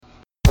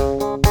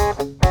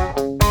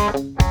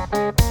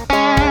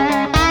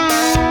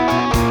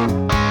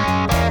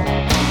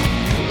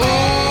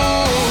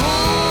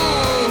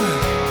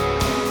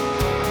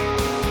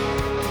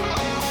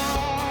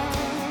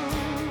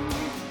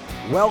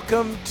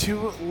Welcome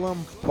to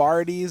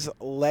Lombardi's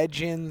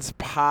Legends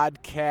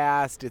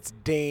podcast. It's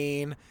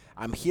Dane.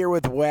 I'm here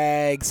with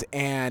Wags,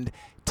 and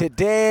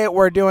today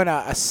we're doing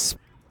a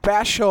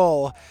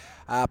special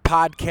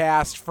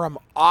podcast from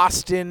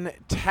Austin,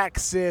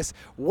 Texas.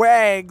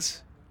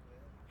 Wags,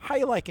 how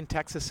you liking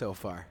Texas so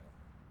far?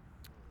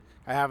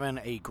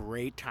 Having a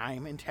great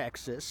time in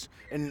Texas,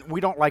 and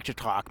we don't like to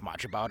talk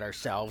much about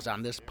ourselves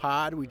on this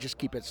pod. We just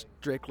keep it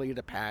strictly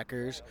the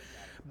Packers.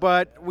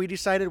 But we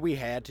decided we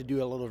had to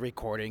do a little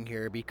recording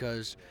here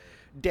because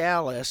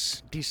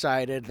Dallas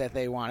decided that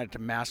they wanted to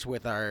mess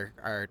with our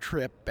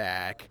trip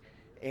back,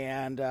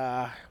 and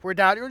we're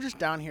just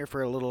down here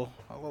for a little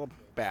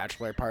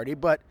bachelor party.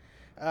 But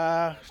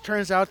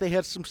turns out they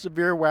had some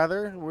severe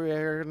weather.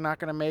 We're not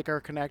going to make our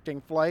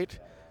connecting flight.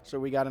 So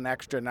we got an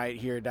extra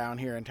night down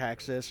here in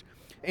Texas,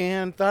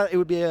 and thought it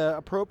would be an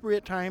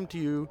appropriate time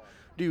to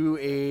do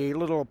a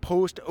little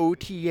post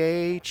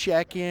OTA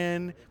check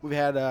in. We've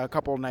had a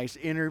couple nice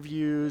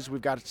interviews.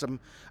 We've got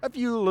a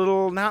few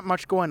little, not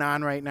much going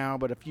on right now,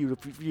 but a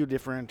few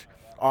different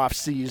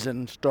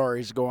off-season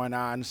stories going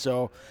on.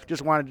 So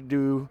just wanted to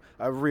do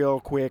a real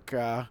quick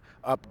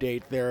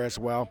update there as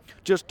well.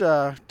 Just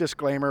a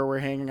disclaimer: we're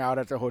hanging out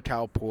at the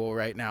hotel pool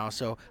right now,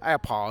 so I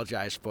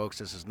apologize, folks.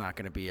 This is not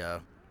going to be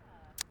a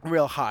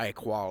real high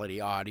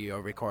quality audio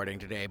recording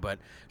today, but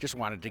just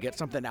wanted to get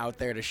something out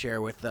there to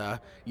share with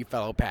you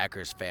fellow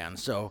Packers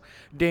fans. So,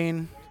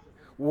 Dane,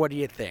 what do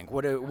you think?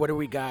 What do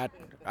we got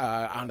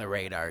on the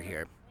radar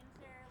here?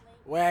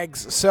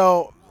 Wags,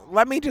 so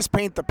let me just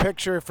paint the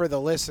picture for the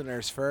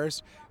listeners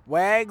first.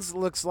 Wags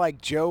looks like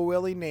Joe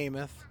Willie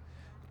Namath,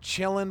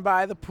 chilling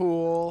by the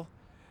pool,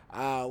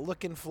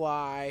 looking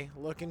fly,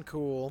 looking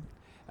cool.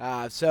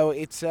 So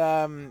it's,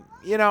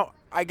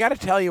 I got to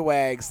tell you,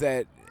 Wags,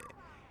 that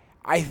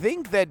I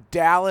think that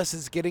Dallas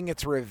is getting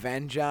its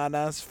revenge on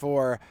us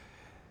for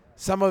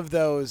some of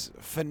those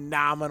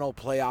phenomenal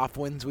playoff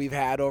wins we've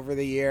had over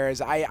the years.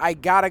 I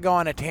got to go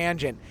on a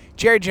tangent.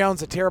 Jerry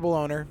Jones, a terrible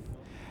owner,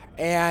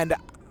 and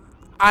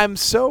I'm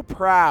so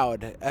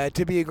proud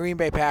to be a Green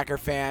Bay Packer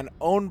fan,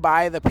 owned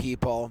by the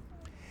people.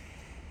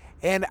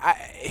 And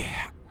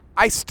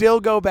I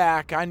still go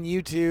back on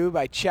YouTube.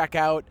 I check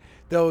out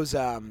those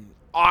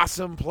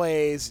awesome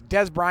plays.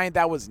 Des Bryant,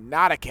 that was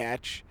not a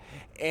catch.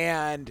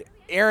 And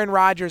Aaron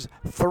Rodgers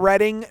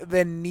threading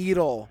the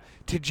needle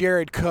to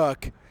Jared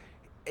Cook.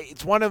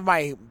 It's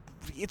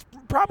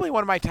probably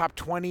one of my top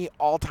 20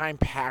 all-time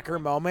Packer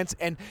moments.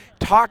 And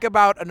talk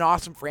about an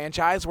awesome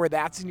franchise where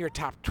that's in your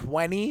top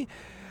 20.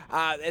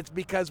 It's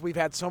because we've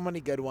had so many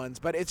good ones.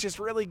 But it's just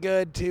really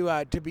good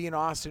to be in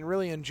Austin,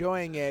 really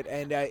enjoying it.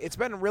 And it's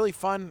been really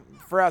fun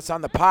for us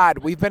on the pod.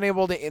 We've been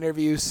able to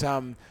interview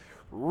some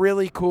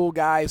really cool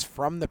guys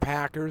from the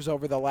Packers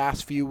over the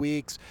last few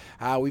weeks.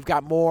 We've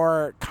got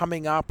more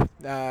coming up.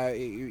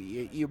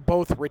 You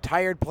both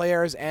retired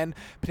players and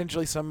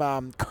potentially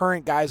some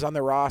current guys on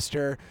the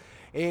roster.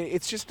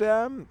 It's just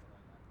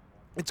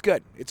it's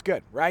good. It's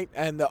good, right?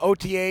 And the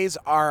OTAs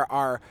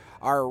are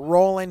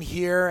rolling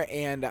here,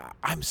 and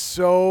I'm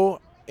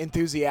so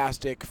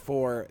enthusiastic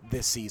for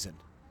this season.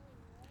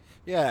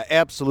 Yeah,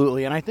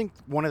 absolutely. And I think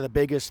one of the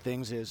biggest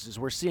things is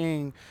we're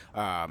seeing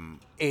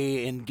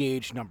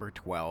engaged number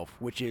 12,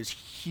 which is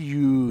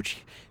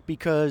huge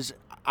because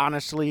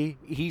honestly,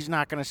 he's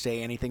not going to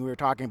say anything. We were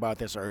talking about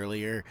this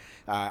earlier.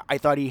 I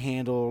thought he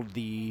handled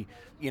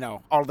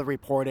all the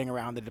reporting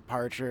around the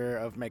departure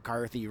of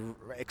McCarthy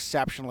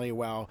exceptionally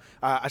well.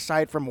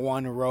 Aside from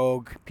one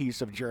rogue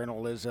piece of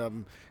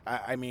journalism,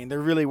 I mean, there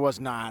really was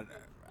not.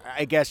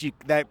 I guess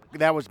that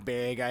was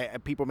big.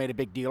 People made a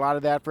big deal out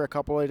of that for a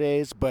couple of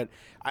days, but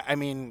I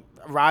mean,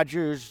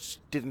 Rodgers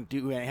didn't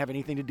have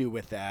anything to do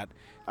with that.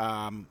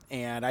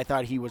 And I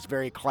thought he was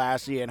very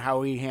classy in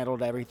how he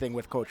handled everything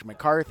with Coach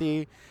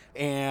McCarthy,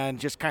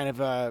 and just kind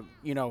of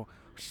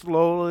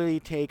slowly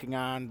taking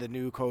on the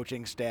new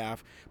coaching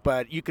staff.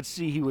 But you could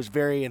see he was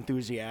very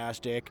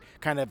enthusiastic,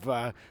 kind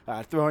of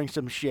throwing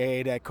some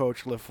shade at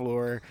Coach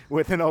LaFleur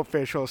with an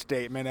official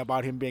statement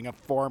about him being a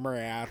former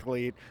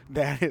athlete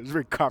that is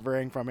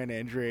recovering from an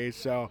injury.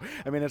 So,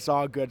 I mean, it's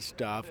all good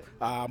stuff.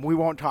 We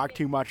won't talk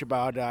too much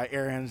about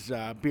Aaron's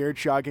beer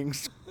chugging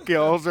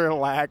skills or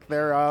lack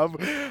thereof.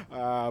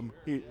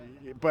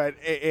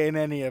 But in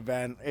any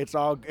event, it's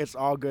all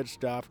good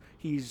stuff.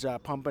 He's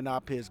pumping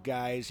up his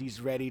guys. He's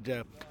ready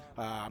to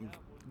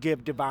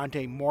give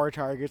Devontae more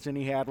targets than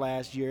he had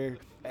last year.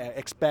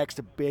 Expects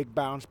a big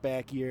bounce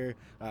back year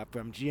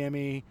from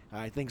Jimmy.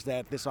 Thinks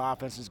that this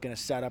offense is going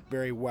to set up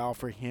very well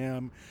for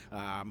him.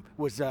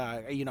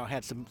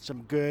 Had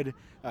some good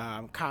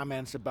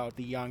comments about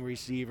the young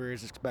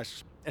receivers,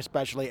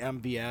 especially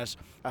MVS.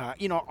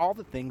 All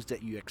the things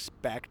that you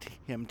expect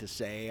him to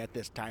say at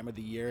this time of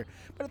the year.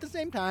 But at the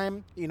same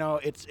time,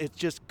 it's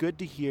just good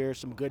to hear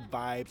some good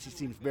vibes. He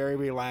seems very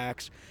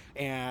relaxed.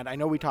 And I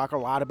know we talk a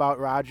lot about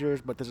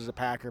Rodgers, but this is a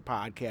Packer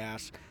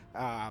podcast.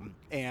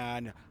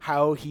 And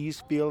how he's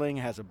feeling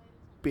has a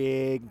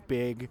big,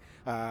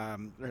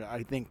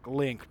 I think,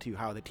 link to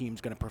how the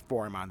team's going to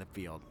perform on the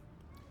field.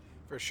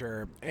 For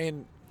sure.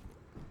 And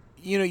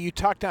You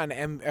talked on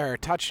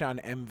touched on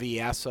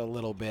MVS a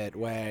little bit,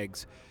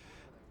 Wags.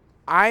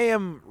 I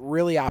am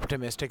really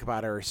optimistic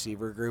about our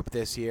receiver group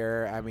this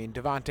year. I mean,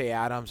 Devontae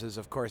Adams is,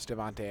 of course,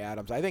 Devontae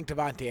Adams. I think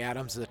Devontae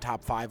Adams is a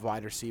top 5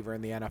 wide receiver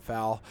in the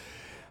NFL.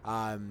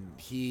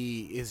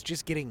 He is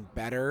just getting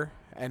better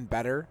and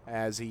better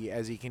as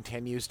he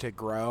continues to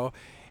grow,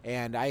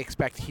 and I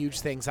expect huge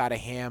things out of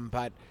him.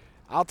 But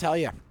I'll tell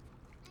you,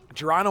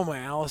 Geronimo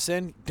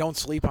Allison, don't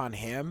sleep on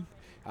him.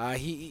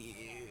 He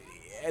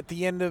at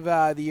the end of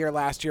the year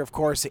last year, of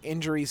course,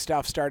 injury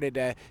stuff started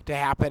to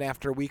happen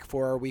after week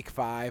 4 or week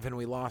 5, and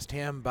we lost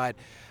him. But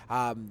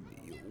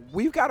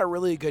we've got a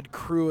really good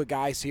crew of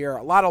guys here,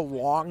 a lot of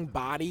long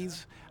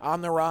bodies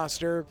on the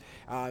roster.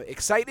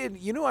 Excited,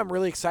 I'm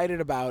really excited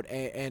about,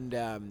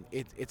 and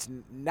it's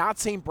not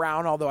St.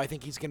 Brown, although I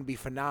think he's going to be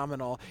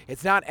phenomenal.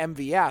 It's not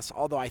MVS,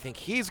 although I think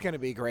he's going to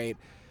be great.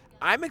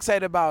 I'm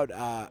excited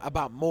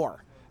about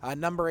Moore.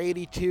 Number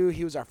 82,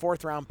 he was our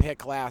 4th-round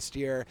pick last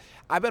year.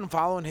 I've been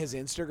following his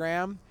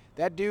Instagram.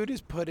 That dude is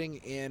putting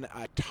in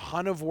a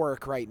ton of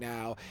work right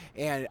now,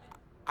 and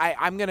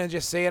I'm going to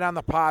just say it on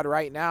the pod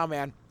right now,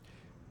 man.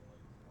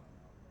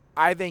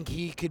 I think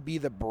he could be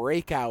the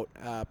breakout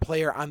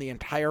player on the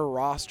entire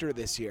roster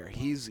this year.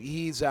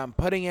 He's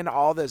putting in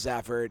all this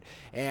effort,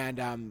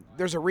 and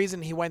there's a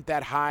reason he went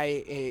that high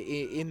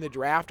in the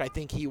draft. I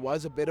think he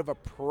was a bit of a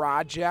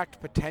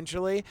project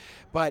potentially,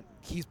 but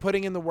he's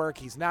putting in the work.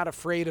 He's not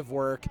afraid of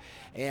work,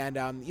 and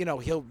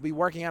he'll be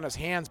working on his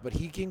hands, but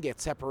he can get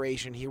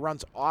separation. He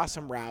runs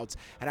awesome routes,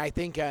 and I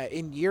think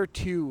in year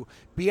 2,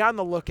 be on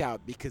the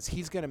lookout because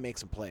he's going to make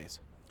some plays.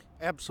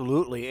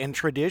 Absolutely. And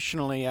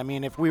traditionally, I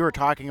mean, if we were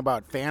talking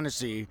about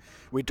fantasy,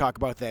 we'd talk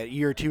about that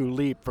year 2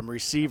 leap from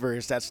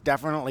receivers. That's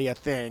definitely a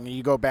thing.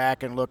 You go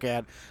back and look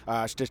at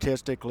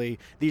statistically,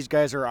 these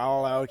guys are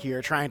all out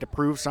here trying to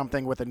prove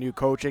something with a new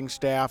coaching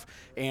staff.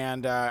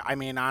 And I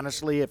mean,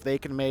 honestly, if they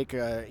can make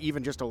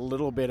even just a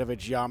little bit of a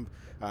jump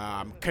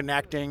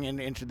connecting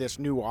into this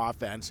new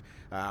offense,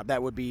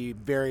 that would be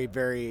very,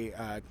 very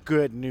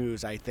good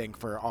news, I think,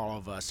 for all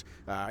of us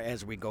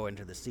as we go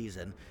into the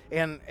season.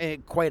 And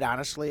quite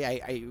honestly,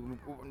 I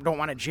don't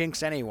want to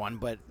jinx anyone,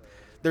 but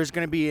there's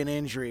going to be an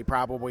injury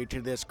probably to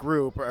this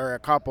group or a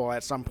couple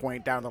at some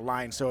point down the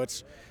line. So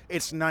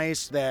it's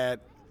nice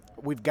that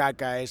we've got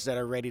guys that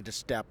are ready to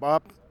step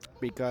up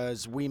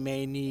because we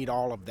may need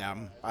all of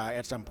them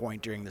at some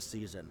point during the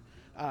season.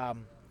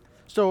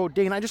 So,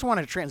 Dane, I just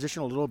wanted to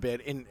transition a little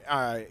bit. And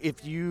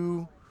if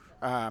you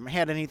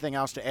had anything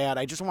else to add,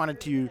 I just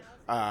wanted to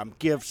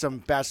give some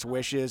best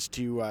wishes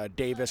to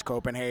Davis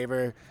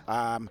Copenhaver.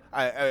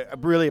 I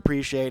really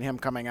appreciate him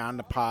coming on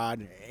the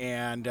pod,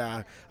 and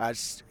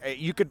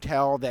you could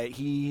tell that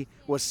he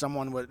was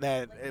someone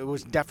that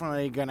was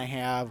definitely going to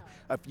have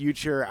a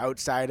future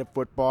outside of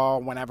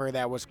football whenever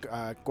that was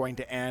going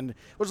to end.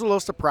 I was a little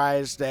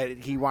surprised that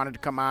he wanted to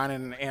come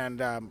on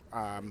and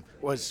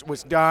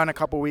was done a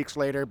couple weeks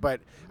later,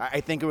 but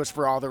I think it was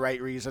for all the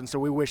right reasons, so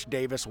we wish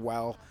Davis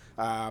well.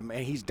 And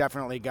he's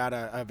definitely got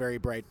a very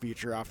bright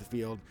future off the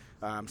field.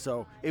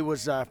 So it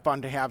was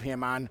fun to have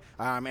him on.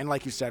 And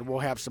like you said, we'll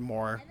have some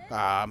more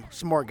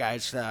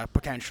guys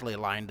potentially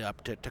lined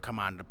up to come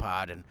on the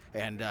pod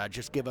and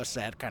just give us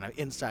that kind of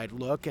inside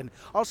look and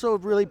also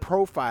really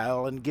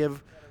profile and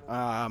give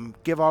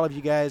all of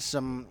you guys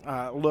some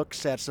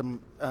looks at some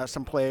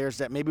players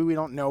that maybe we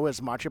don't know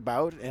as much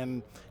about,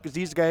 and because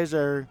these guys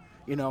are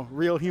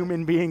real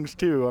human beings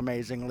too,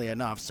 amazingly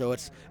enough. So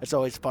it's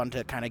always fun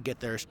to kind of get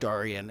their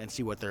story and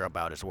see what they're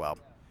about as well.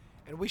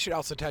 And we should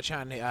also touch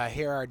on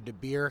Gerard De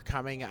Beer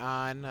coming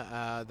on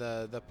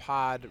the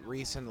pod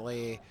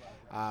recently.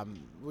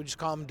 We just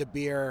call him De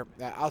Beer.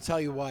 I'll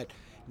tell you what,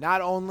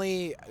 not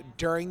only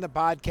during the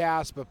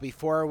podcast, but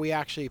before we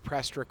actually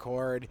pressed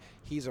record,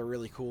 he's a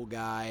really cool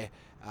guy.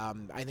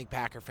 I think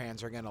Packer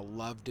fans are going to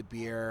love De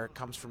Beer.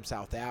 Comes from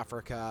South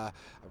Africa.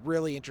 A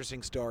really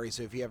interesting story.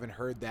 So if you haven't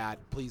heard that,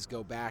 please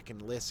go back and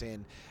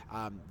listen.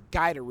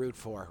 Guy to root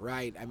for,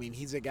 right? I mean,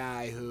 he's a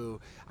guy who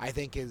I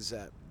think is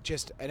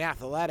just an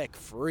athletic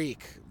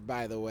freak,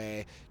 by the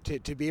way,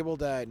 to be able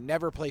to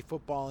never play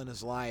football in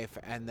his life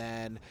and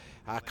then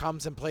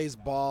comes and plays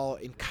ball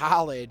in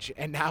college,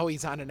 and now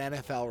he's on an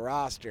NFL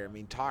roster. I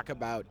mean, talk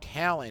about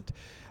talent.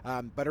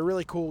 But a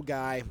really cool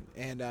guy,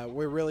 and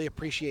we really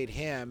appreciate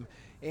him.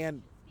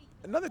 And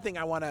another thing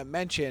I want to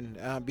mention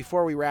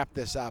before we wrap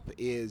this up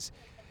is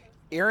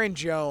Aaron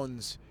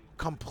Jones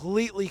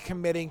completely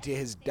committing to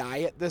his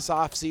diet this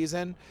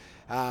offseason.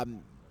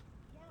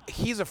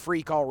 He's a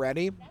freak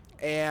already.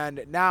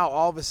 And now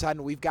all of a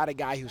sudden we've got a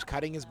guy who's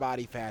cutting his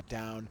body fat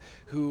down,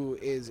 who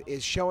is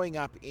showing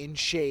up in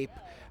shape,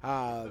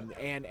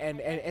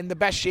 and the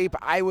best shape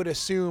I would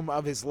assume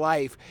of his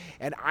life.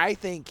 And I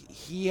think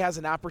he has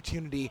an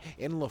opportunity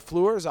in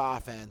LaFleur's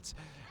offense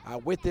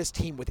with this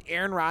team, with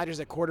Aaron Rodgers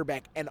at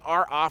quarterback, and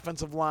our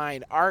offensive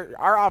line.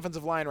 Our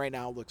offensive line right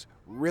now looks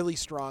really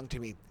strong to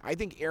me. I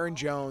think Aaron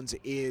Jones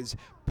is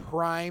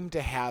primed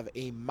to have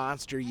a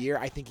monster year.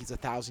 I think he's a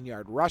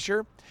 1,000-yard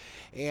rusher.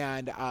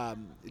 And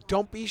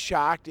don't be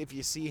shocked if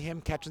you see him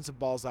catching some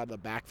balls out of the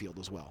backfield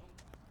as well.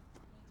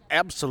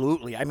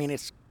 Absolutely. I mean,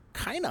 it's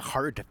kind of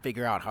hard to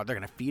figure out how they're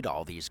going to feed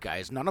all these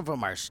guys. None of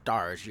them are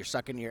stars. You're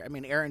sucking your. I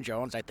mean, Aaron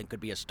Jones, I think, could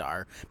be a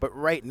star, but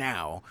right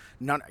now,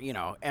 none.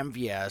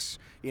 MVS,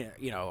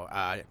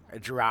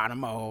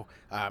 Geronimo.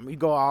 You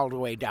go all the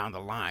way down the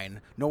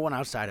line. No one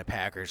outside of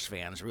Packers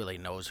fans really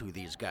knows who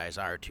these guys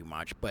are too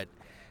much, but.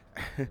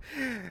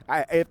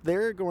 If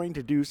they're going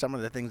to do some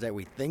of the things that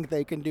we think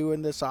they can do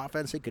in this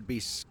offense, it could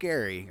be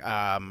scary.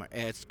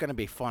 It's going to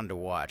be fun to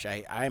watch.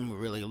 I'm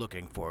really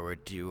looking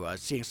forward to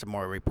seeing some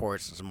more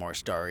reports and some more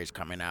stories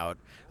coming out.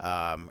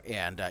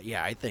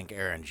 I think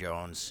Aaron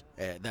Jones,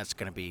 that's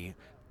going to be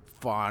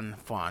fun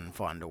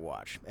to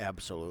watch.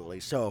 Absolutely.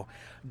 So,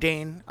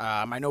 Dane,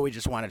 I know we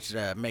just wanted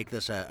to make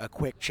this a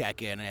quick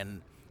check-in,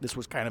 and this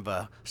was kind of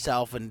a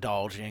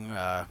self-indulging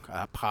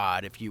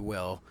pod, if you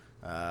will.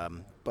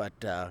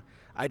 But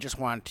I just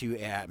want to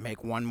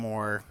make one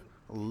more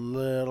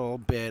little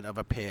bit of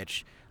a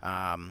pitch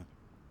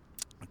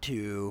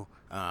to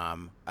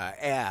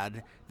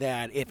add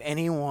that if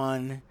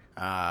anyone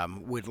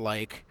would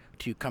like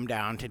to come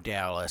down to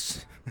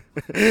Dallas,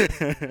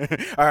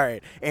 all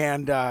right,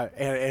 and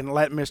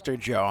let Mr.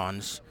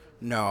 Jones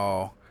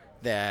know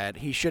that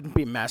he shouldn't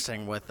be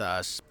messing with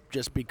us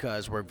just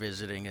because we're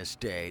visiting his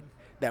state,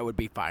 that would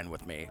be fine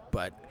with me.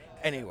 But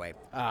anyway,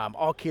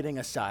 all kidding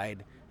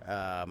aside,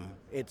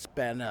 it's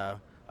been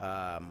a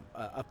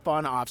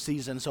fun off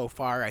season so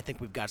far. I think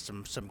we've got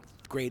some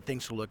great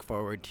things to look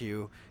forward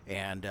to.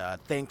 And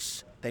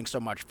thanks so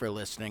much for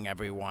listening,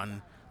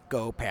 everyone.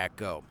 Go Pack,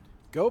 go!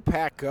 Go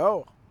Pack,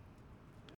 go!